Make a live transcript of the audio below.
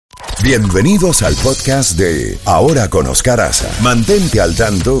Bienvenidos al podcast de Ahora con Oscar Aza. Mantente al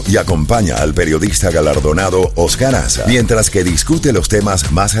tanto y acompaña al periodista galardonado Oscar Aza mientras que discute los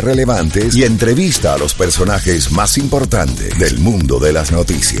temas más relevantes y entrevista a los personajes más importantes del mundo de las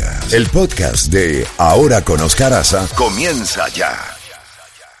noticias. El podcast de Ahora con Oscar Aza comienza ya.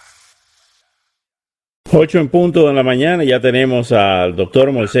 8 en punto de la mañana, ya tenemos al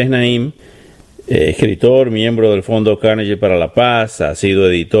doctor Moises Naim, escritor, miembro del Fondo Carnegie para la Paz, ha sido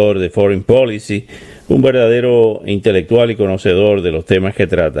editor de Foreign Policy, un verdadero intelectual y conocedor de los temas que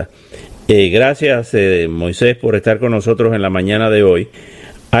trata. Gracias, Moisés, por estar con nosotros en la mañana de hoy.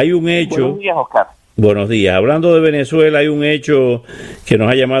 Hay un hecho... Buenos días, Oscar. Buenos días. Hablando de Venezuela, hay un hecho que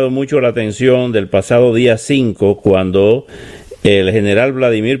nos ha llamado mucho la atención del pasado día 5, cuando el general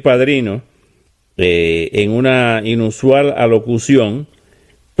Vladimir Padrino, en una inusual alocución,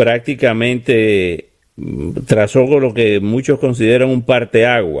 prácticamente trazó lo que muchos consideran un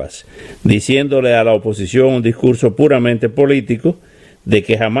parteaguas, diciéndole a la oposición un discurso puramente político de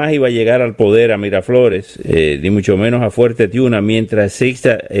que jamás iba a llegar al poder a Miraflores, ni mucho menos a Fuerte Tiuna, mientras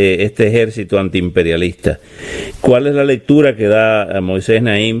exista este ejército antiimperialista. ¿Cuál es la lectura que da Moisés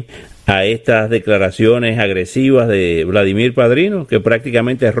Naim a estas declaraciones agresivas de Vladimir Padrino, que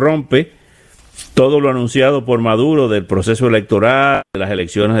prácticamente rompe todo lo anunciado por Maduro del proceso electoral, de las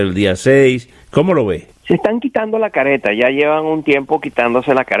elecciones del día 6? ¿Cómo lo ve? Se están quitando la careta, ya llevan un tiempo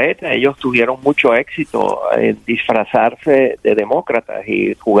quitándose la careta. Ellos tuvieron mucho éxito en disfrazarse de demócratas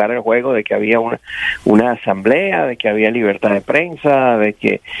y jugar el juego de que había una asamblea, de que había libertad de prensa, de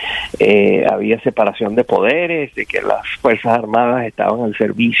que había separación de poderes, de que las Fuerzas Armadas estaban al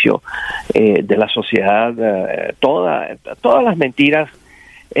servicio de la sociedad, todas las mentiras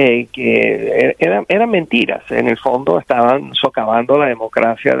que eran mentiras. En el fondo estaban socavando la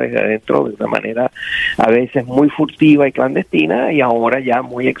democracia desde adentro de una manera a veces muy furtiva y clandestina, y ahora ya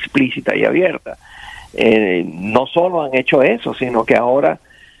muy explícita y abierta. No solo han hecho eso, sino que ahora,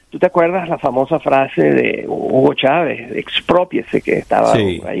 ¿tú te acuerdas la famosa frase de Hugo Chávez, exprópiese, que estaba,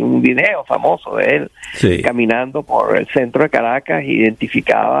 sí, hay un video famoso de él, sí, caminando por el centro de Caracas,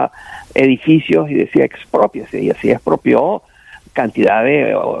 identificaba edificios y decía exprópiese, y así expropió cantidad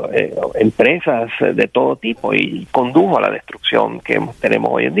de empresas de todo tipo y condujo a la destrucción que tenemos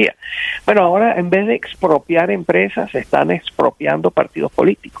hoy en día. Bueno, ahora en vez de expropiar empresas, están expropiando partidos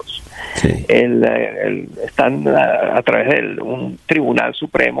políticos. Sí. Están a través de un tribunal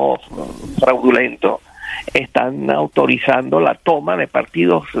supremo fraudulento, están autorizando la toma de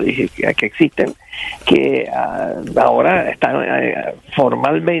partidos que existen, que ahora están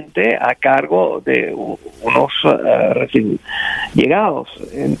formalmente a cargo de unos recién llegados.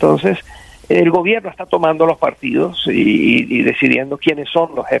 Entonces, el gobierno está tomando los partidos y decidiendo quiénes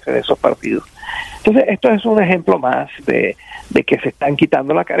son los jefes de esos partidos. Entonces, esto es un ejemplo más de que se están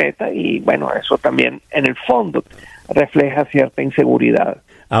quitando la careta, y bueno, eso también en el fondo refleja cierta inseguridad.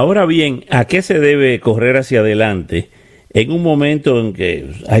 Ahora bien, ¿a qué se debe correr hacia adelante en un momento en que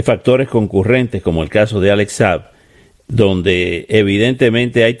hay factores concurrentes, como el caso de Alex Saab, donde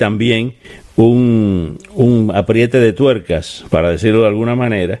evidentemente hay también un apriete de tuercas, para decirlo de alguna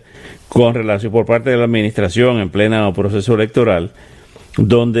manera, con relación por parte de la administración en pleno proceso electoral,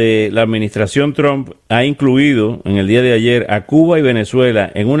 donde la administración Trump ha incluido en el día de ayer a Cuba y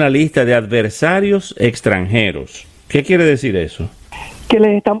Venezuela en una lista de adversarios extranjeros? ¿Qué quiere decir eso? Que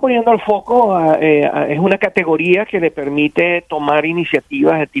les están poniendo el foco es una categoría que le permite tomar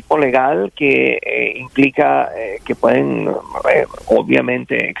iniciativas de tipo legal, que implica que pueden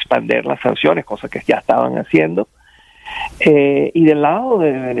obviamente expandir las sanciones, cosas que ya estaban haciendo. Y del lado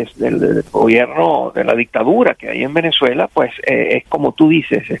del gobierno, de la dictadura que hay en Venezuela, pues es como tú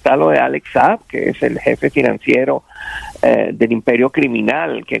dices, está lo de Alex Saab, que es el jefe financiero del imperio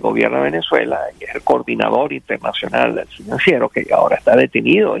criminal que gobierna Venezuela, y es el coordinador internacional del financiero, que ahora está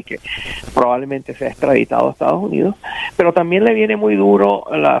detenido y que probablemente sea extraditado a Estados Unidos. Pero también le viene muy duro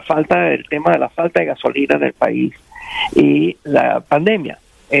el tema de la falta de gasolina en el país y la pandemia.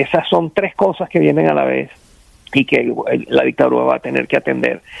 Esas son tres cosas que vienen a la vez y que la dictadura va a tener que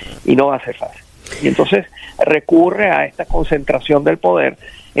atender, y no va a ser fácil. Y entonces recurre a esta concentración del poder,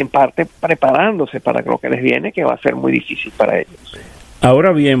 en parte preparándose para lo que les viene, que va a ser muy difícil para ellos.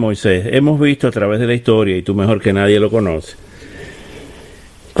 Ahora bien, Moisés, hemos visto a través de la historia, y tú mejor que nadie lo conoces,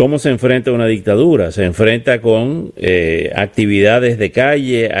 cómo se enfrenta una dictadura. Se enfrenta con actividades de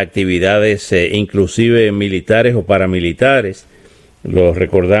calle, actividades inclusive militares o paramilitares. Lo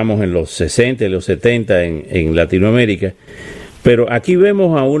recordamos en los 60 y los 70 en Latinoamérica. Pero aquí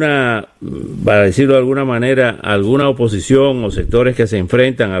vemos a para decirlo de alguna manera, alguna oposición o sectores que se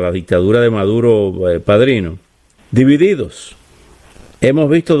enfrentan a la dictadura de Maduro Padrino, divididos. Hemos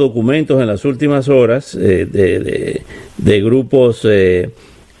visto documentos en las últimas horas de grupos que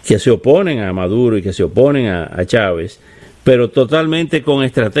se oponen a Maduro y que se oponen a Chávez, pero totalmente con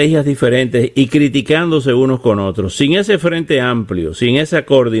estrategias diferentes y criticándose unos con otros, sin ese frente amplio, sin esa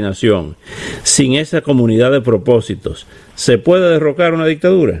coordinación, sin esa comunidad de propósitos. ¿Se puede derrocar una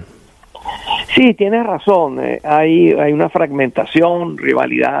dictadura? Sí, tienes razón. Hay una fragmentación,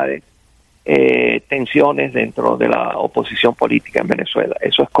 rivalidades, tensiones dentro de la oposición política en Venezuela.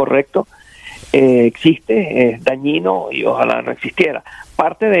 Eso es correcto. Existe, es dañino y ojalá no existiera.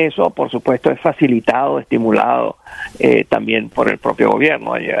 Parte de eso, por supuesto, es facilitado, estimulado también por el propio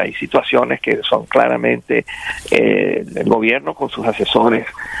gobierno. Hay situaciones que son claramente el gobierno con sus asesores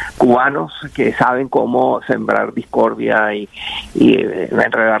cubanos que saben cómo sembrar discordia y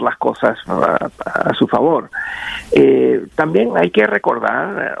enredar las cosas a su favor. También hay que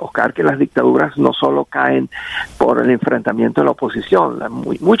recordar, Oscar, que las dictaduras no solo caen por el enfrentamiento de la oposición.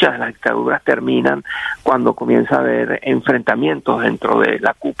 Muchas de las dictaduras terminan cuando comienza a haber enfrentamientos dentro de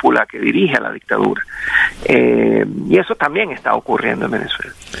la cúpula que dirige a la dictadura. Y eso también está ocurriendo en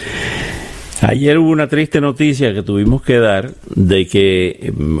Venezuela. Ayer hubo una triste noticia que tuvimos que dar de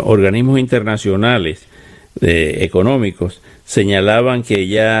que organismos internacionales económicos señalaban que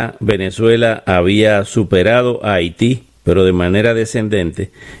ya Venezuela había superado a Haití, pero de manera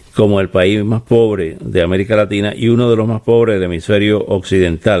descendente, como el país más pobre de América Latina y uno de los más pobres del hemisferio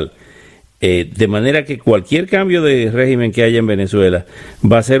occidental. De manera que cualquier cambio de régimen que haya en Venezuela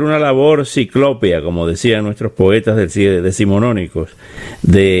va a ser una labor ciclópea, como decían nuestros poetas decimonónicos,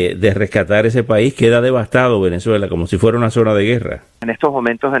 de rescatar ese país. Queda devastado Venezuela, como si fuera una zona de guerra. En estos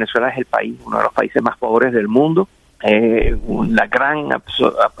momentos Venezuela es el país, uno de los países más pobres del mundo. La gran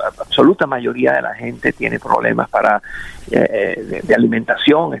absoluta mayoría de la gente tiene problemas de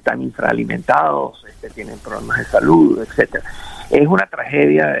alimentación, están infraalimentados, tienen problemas de salud, etcétera. Es una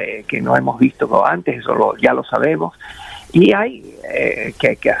tragedia que no hemos visto antes, eso ya lo sabemos, y hay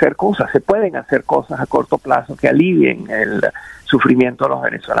que hacer cosas, se pueden hacer cosas a corto plazo que alivien el sufrimiento de los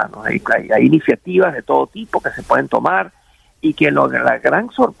venezolanos. Hay iniciativas de todo tipo que se pueden tomar, y que la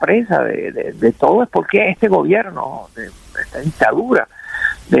gran sorpresa de todo es porque este gobierno, de esta dictadura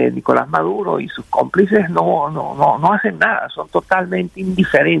de Nicolás Maduro y sus cómplices no hacen nada, son totalmente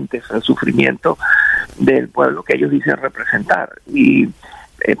indiferentes al sufrimiento del pueblo que ellos dicen representar.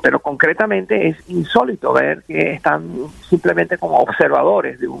 Pero concretamente es insólito ver que están simplemente como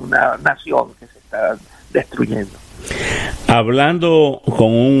observadores de una nación que se está destruyendo. Hablando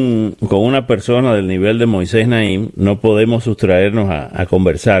con una persona del nivel de Moises Naim, no podemos sustraernos a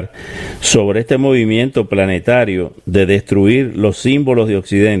conversar sobre este movimiento planetario de destruir los símbolos de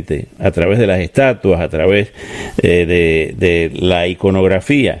Occidente a través de las estatuas, a través de la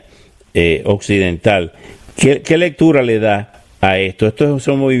iconografía occidental. ¿Qué lectura le da a esto? ¿Estos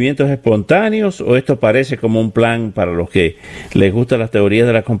son movimientos espontáneos o esto parece como un plan para los que les gustan las teorías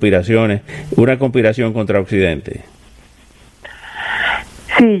de las conspiraciones, una conspiración contra Occidente?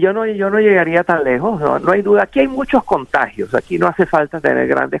 Sí, yo no llegaría tan lejos, no hay duda. Aquí hay muchos contagios, aquí no hace falta tener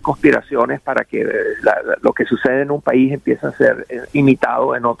grandes conspiraciones para que lo que sucede en un país empiece a ser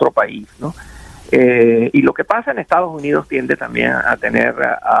imitado en otro país, ¿no? Y lo que pasa en Estados Unidos tiende también a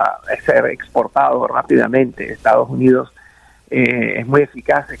ser exportado rápidamente. Estados Unidos es muy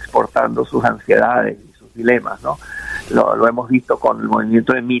eficaz exportando sus ansiedades y sus dilemas, ¿no? Lo hemos visto con el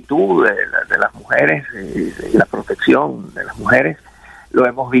movimiento de Me Too, de las mujeres, y la protección de las mujeres. Lo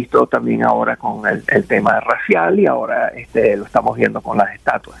hemos visto también ahora con el tema racial, y ahora lo estamos viendo con las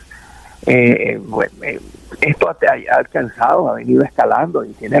estatuas. Esto ha alcanzado, ha venido escalando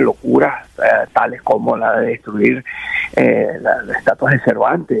y tiene locuras tales como la de destruir las estatuas de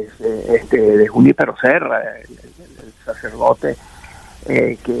Cervantes, de Junípero Serra, el sacerdote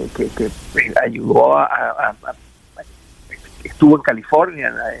que ayudó estuvo en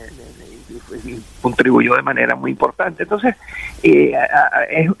California y contribuyó de manera muy importante. Entonces,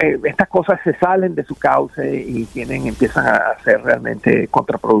 estas cosas se salen de su cauce y empiezan a ser realmente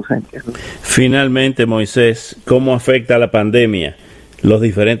contraproducentes, ¿no? Finalmente, Moisés, ¿cómo afecta la pandemia los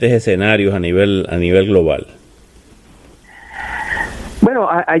diferentes escenarios a nivel global? Bueno,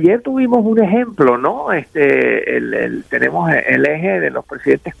 ayer tuvimos un ejemplo, ¿no? Tenemos el eje de los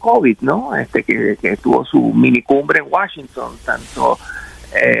presidentes COVID, ¿no? Que tuvo su minicumbre en Washington, tanto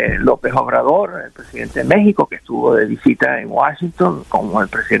López Obrador, el presidente de México, que estuvo de visita en Washington, como el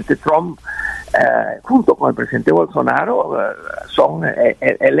presidente Trump, junto con el presidente Bolsonaro, son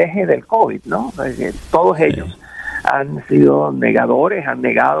el eje del COVID, ¿no? Todos ellos han sido negadores, han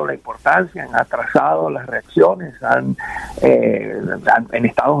negado la importancia, han atrasado las reacciones, en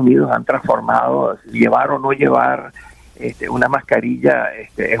Estados Unidos han transformado llevar o no llevar una mascarilla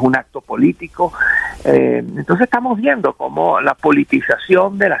es un acto político. Entonces estamos viendo cómo la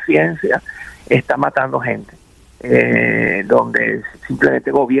politización de la ciencia está matando gente, donde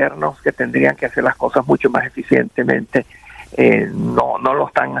simplemente gobiernos que tendrían que hacer las cosas mucho más eficientemente no lo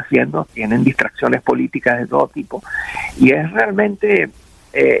están haciendo, tienen distracciones políticas de todo tipo, y es realmente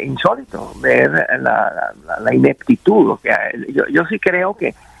insólito ver la ineptitud. Yo sí creo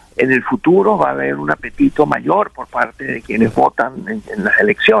que en el futuro va a haber un apetito mayor por parte de quienes votan en las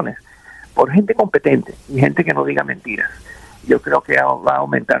elecciones por gente competente y gente que no diga mentiras. Yo creo que va a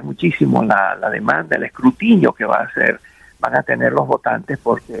aumentar muchísimo la demanda, el escrutinio que van a tener los votantes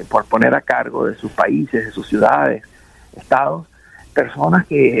por poner a cargo de sus países, de sus ciudades, estados, personas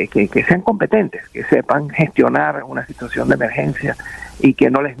que sean competentes, que sepan gestionar una situación de emergencia y que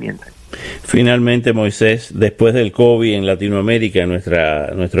no les mientan. Finalmente, Moisés, después del COVID en Latinoamérica, en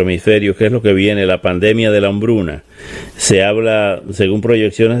nuestro hemisferio, ¿qué es lo que viene? La pandemia de la hambruna. Se habla, según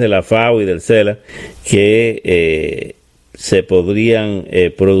proyecciones de la FAO y del CELA, que se podrían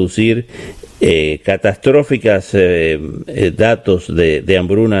producir catastróficas datos de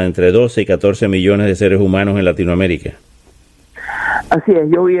hambruna entre 12 y 14 millones de seres humanos en Latinoamérica. Así es,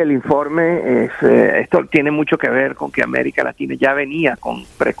 yo vi el informe. Esto tiene mucho que ver con que América Latina ya venía con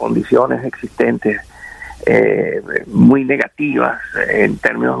precondiciones existentes muy negativas en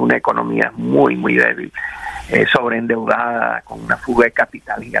términos de una economía muy, muy débil, sobreendeudada, con una fuga de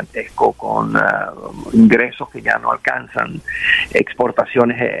capital gigantesco, con ingresos que ya no alcanzan,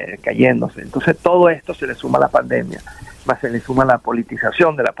 exportaciones cayéndose. Entonces todo esto se le suma a la pandemia, más se le suma la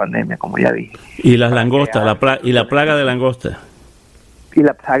politización de la pandemia, como ya dije. Y las langostas, y la plaga de langosta. Y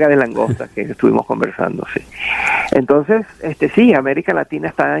la plaga de langosta que estuvimos conversando, sí. Entonces, sí, América Latina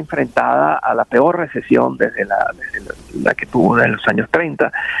está enfrentada a la peor recesión desde la que tuvo en los años 30.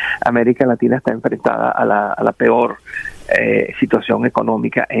 América Latina está enfrentada a la peor situación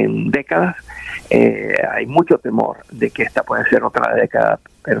económica en décadas. Hay mucho temor de que esta puede ser otra década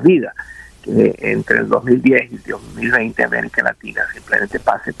perdida, que entre el 2010 y el 2020 América Latina simplemente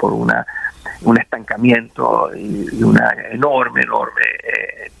pase por un estancamiento y una enorme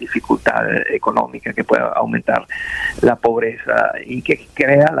dificultad económica que pueda aumentar la pobreza y que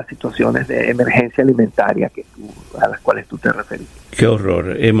crea las situaciones de emergencia alimentaria a las cuales tú te referiste. Qué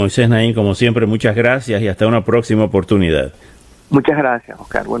horror. Moisés, Naim, como siempre, muchas gracias y hasta una próxima oportunidad. Muchas gracias,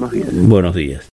 Oscar. Buenos días. Buenos días.